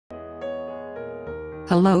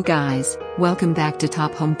Hello guys, welcome back to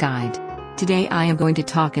Top Home Guide. Today I am going to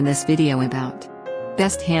talk in this video about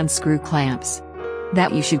best hand screw clamps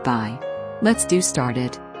that you should buy. Let's do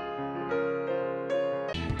started.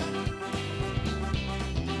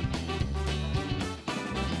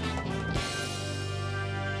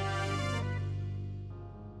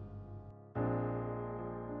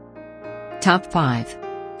 Top 5.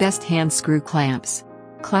 Best hand screw clamps.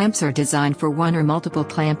 Clamps are designed for one or multiple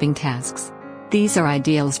clamping tasks. These are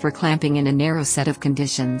ideals for clamping in a narrow set of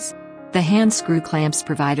conditions. The hand screw clamps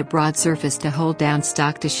provide a broad surface to hold down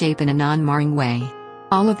stock to shape in a non-marring way.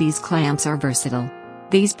 All of these clamps are versatile.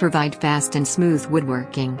 These provide fast and smooth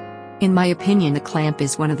woodworking. In my opinion, the clamp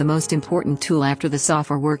is one of the most important tools after the saw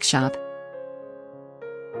for workshop.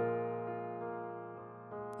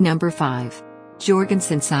 Number 5.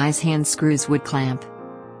 Jorgensen Size Hand Screws Wood Clamp.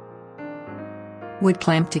 Wood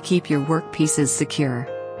clamp to keep your workpieces secure.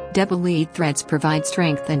 Double lead threads provide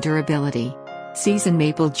strength and durability. Seasoned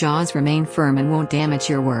maple jaws remain firm and won't damage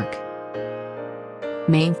your work.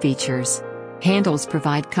 Main features. Handles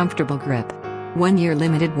provide comfortable grip. 1-year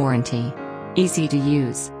limited warranty. Easy to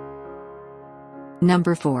use.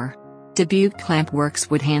 Number 4. Dubuque Clamp Works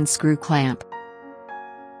Wood Hand Screw Clamp.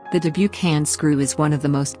 The Dubuque hand screw is one of the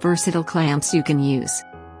most versatile clamps you can use.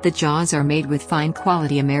 The jaws are made with fine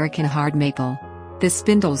quality American hard maple. The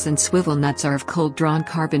spindles and swivel nuts are of cold-drawn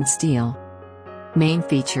carbon steel. Main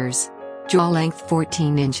features. Jaw length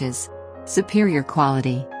 14 inches. Superior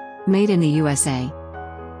quality. Made in the USA.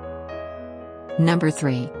 Number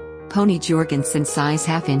 3. Pony Jorgensen Size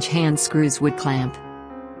Half-Inch Hand Screws Wood Clamp.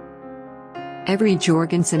 Every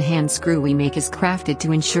Jorgensen hand screw we make is crafted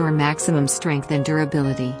to ensure maximum strength and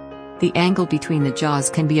durability. The angle between the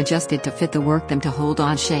jaws can be adjusted to fit the work them to hold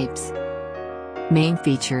odd shapes. Main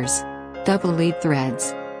features. Double lead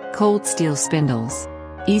threads. Cold steel spindles.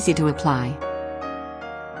 Easy to apply.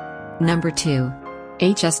 Number 2.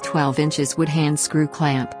 HS 12 inches Wood Hand Screw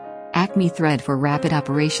Clamp. Acme thread for rapid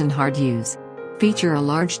operation, hard use. Feature a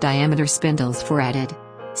large diameter spindles for added.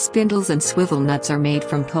 Spindles and swivel nuts are made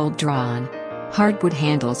from cold drawn. Hardwood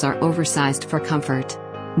handles are oversized for comfort.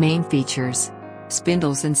 Main features.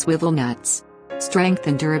 Spindles and swivel nuts. Strength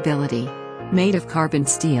and durability. Made of carbon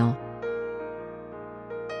steel.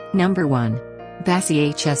 Number 1.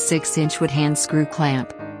 Bassey HS 6-inch Wood Hand Screw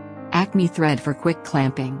Clamp. Acme thread for quick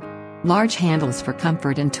clamping. Large handles for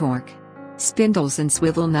comfort and torque. Spindles and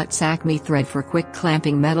swivel nuts. Acme thread for quick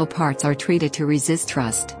clamping. Metal parts are treated to resist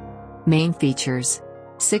rust. Main features.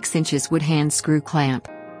 6 inches Wood Hand Screw Clamp.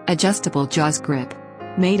 Adjustable jaws grip.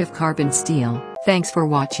 Made of carbon steel. Thanks for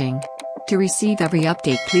watching. To receive every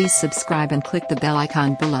update, please subscribe and click the bell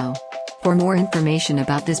icon below. For more information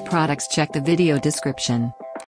about this products, check the video description.